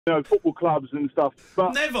football clubs and stuff.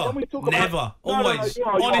 But never. Always.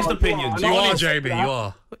 Honest opinions. You are, Jamie. You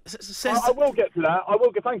are. I will get to that. I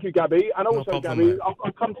will get. Thank you, Gabby. And also, Gabby,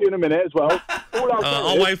 I'll come to you in a minute as well.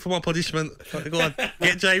 I'll wait for my punishment. Go on.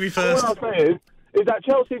 Get Jamie first. All I'll say is that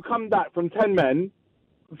Chelsea have come back from 10 men.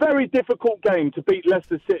 Very difficult game to beat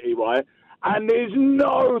Leicester City, right? And there's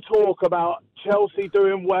no talk about Chelsea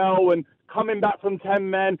doing well and coming back from 10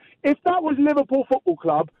 men. If that was Liverpool Football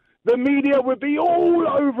Club, the media would be all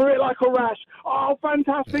over it like a rash. Oh,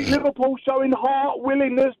 fantastic. Liverpool showing heart,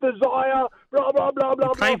 willingness, desire, blah, blah, blah,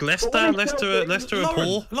 blah. Played Leicester. Leicester are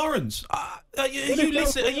poor. Lawrence, are you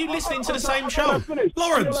listening to the same show?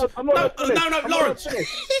 Lawrence. No, Lawrence.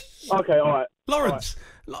 Okay, all right. Lawrence.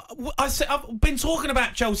 I've been talking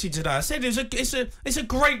about Chelsea today. I said it's a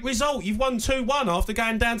great result. You've won 2-1 after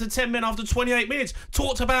going down to 10 men after 28 minutes.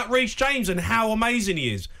 Talked about Reece James and how amazing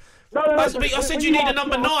he is. I said you need a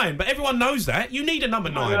number 9, but everyone knows that. You need a number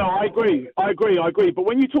 9. No, I agree. But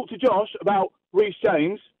when you talk to Josh about Reece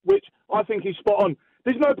James, which I think he's spot on,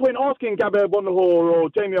 there's no point asking Gabby Agbonlahor or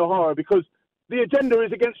Jamie O'Hara because the agenda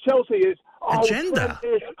is against Chelsea. It's agenda?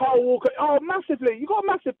 Kyle Walker. Oh, massively. You've got a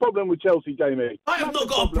massive problem with Chelsea, Jamie. I have not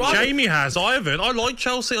got a problem. Jamie has. I haven't. I like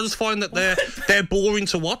Chelsea. I just find that they're boring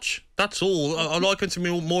to watch. That's all. I like them to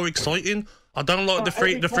be more exciting. I don't like the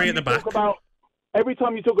three at the back. Every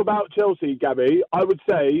time you talk about Chelsea, Gabby, I would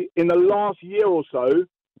say in the last year or so,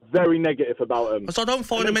 very negative about them. So I don't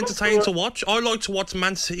find them entertaining to watch. I like to watch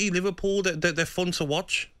Man City, Liverpool. They're fun to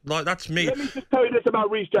watch. Like, that's me. Let me just tell you this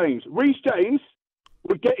about Reece James. Reece James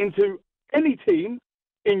would get into any team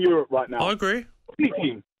in Europe right now. I agree.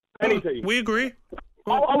 Any team. We agree.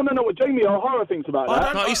 I want to know what Jamie O'Hara thinks about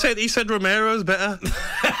that. No, he said Romero's better.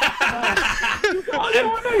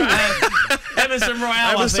 Emerson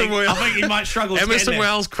Royale, I think he might struggle to Emerson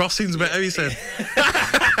Royale's crossing's better, he said.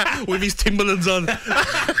 With his Timberlands on. You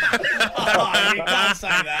can't say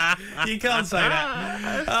that. You can't say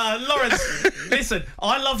that. Lawrence, listen,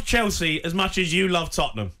 I love Chelsea as much as you love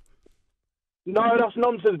Tottenham. No, that's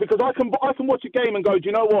nonsense, because I can watch a game and go, do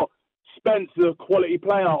you know what? Spence is a quality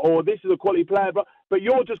player, or this is a quality player, but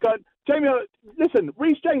you're just going, Jamie, listen,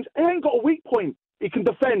 Reece James, he ain't got a weak point. He can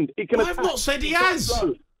defend. He can attack. I've not said he has.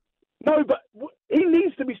 No, but he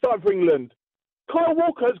needs to be starting for England. Kyle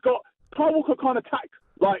Walker can't attack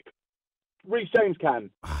like Reece James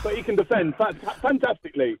can, but he can defend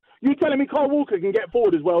fantastically. You telling me Kyle Walker can get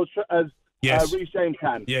forward as well as Reece James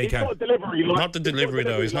can? Yeah, he can. Got delivery. Not the delivery,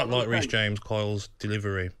 though. It's not like Reece James, Kyle's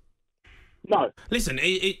delivery. No. Listen,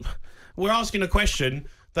 we're asking a question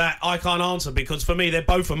that I can't answer because for me they're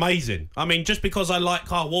both amazing. I mean, just because I like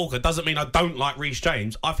Kyle Walker doesn't mean I don't like Reece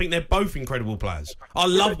James. I think they're both incredible players. I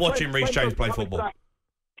love watching Reece James play football.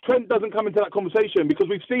 Trent doesn't come into that conversation because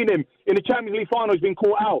we've seen him in the Champions League final. He's been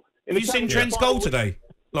caught out. Have you seen Trent's goal today,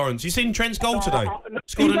 Lawrence? You seen Trent's goal today?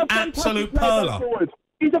 Scored an absolute perler.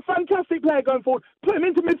 He's a fantastic player going forward. Put him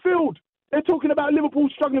into midfield. They're talking about Liverpool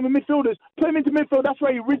struggling with midfielders. Put him into midfield. That's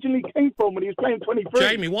where he originally came from when he was playing 23.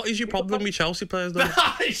 Jamie, what is your problem with Chelsea players, though?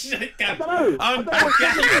 I don't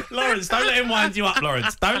know. Lawrence, don't let him wind you up,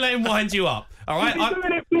 Lawrence. Don't let him wind you up. All right?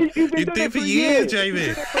 You did it for years,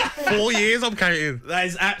 Jamie. 4 years, I'm counting. That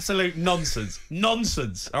is absolute nonsense.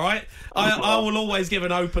 Nonsense, all right? I will always give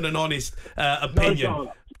an open and honest opinion.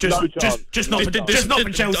 Just not for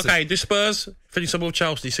Chelsea. Okay, the Spurs finish up with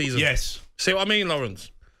Chelsea season. Yes. See what I mean, Lawrence?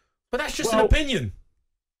 But that's just an opinion.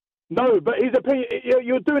 No, but his opinion,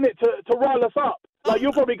 you're doing it to rile us up. Like,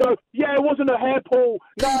 you'll probably go, yeah, it wasn't a hair pull.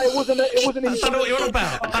 No, it wasn't. I don't know what you're on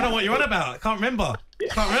about. I don't know what you're on about. I can't remember.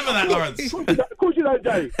 Can't remember that, Lawrence. Of course you don't,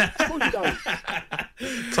 Jay. Of course you don't.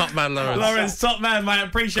 Top man, Lawrence. Lawrence, top man, mate.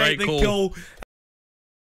 Appreciate the call.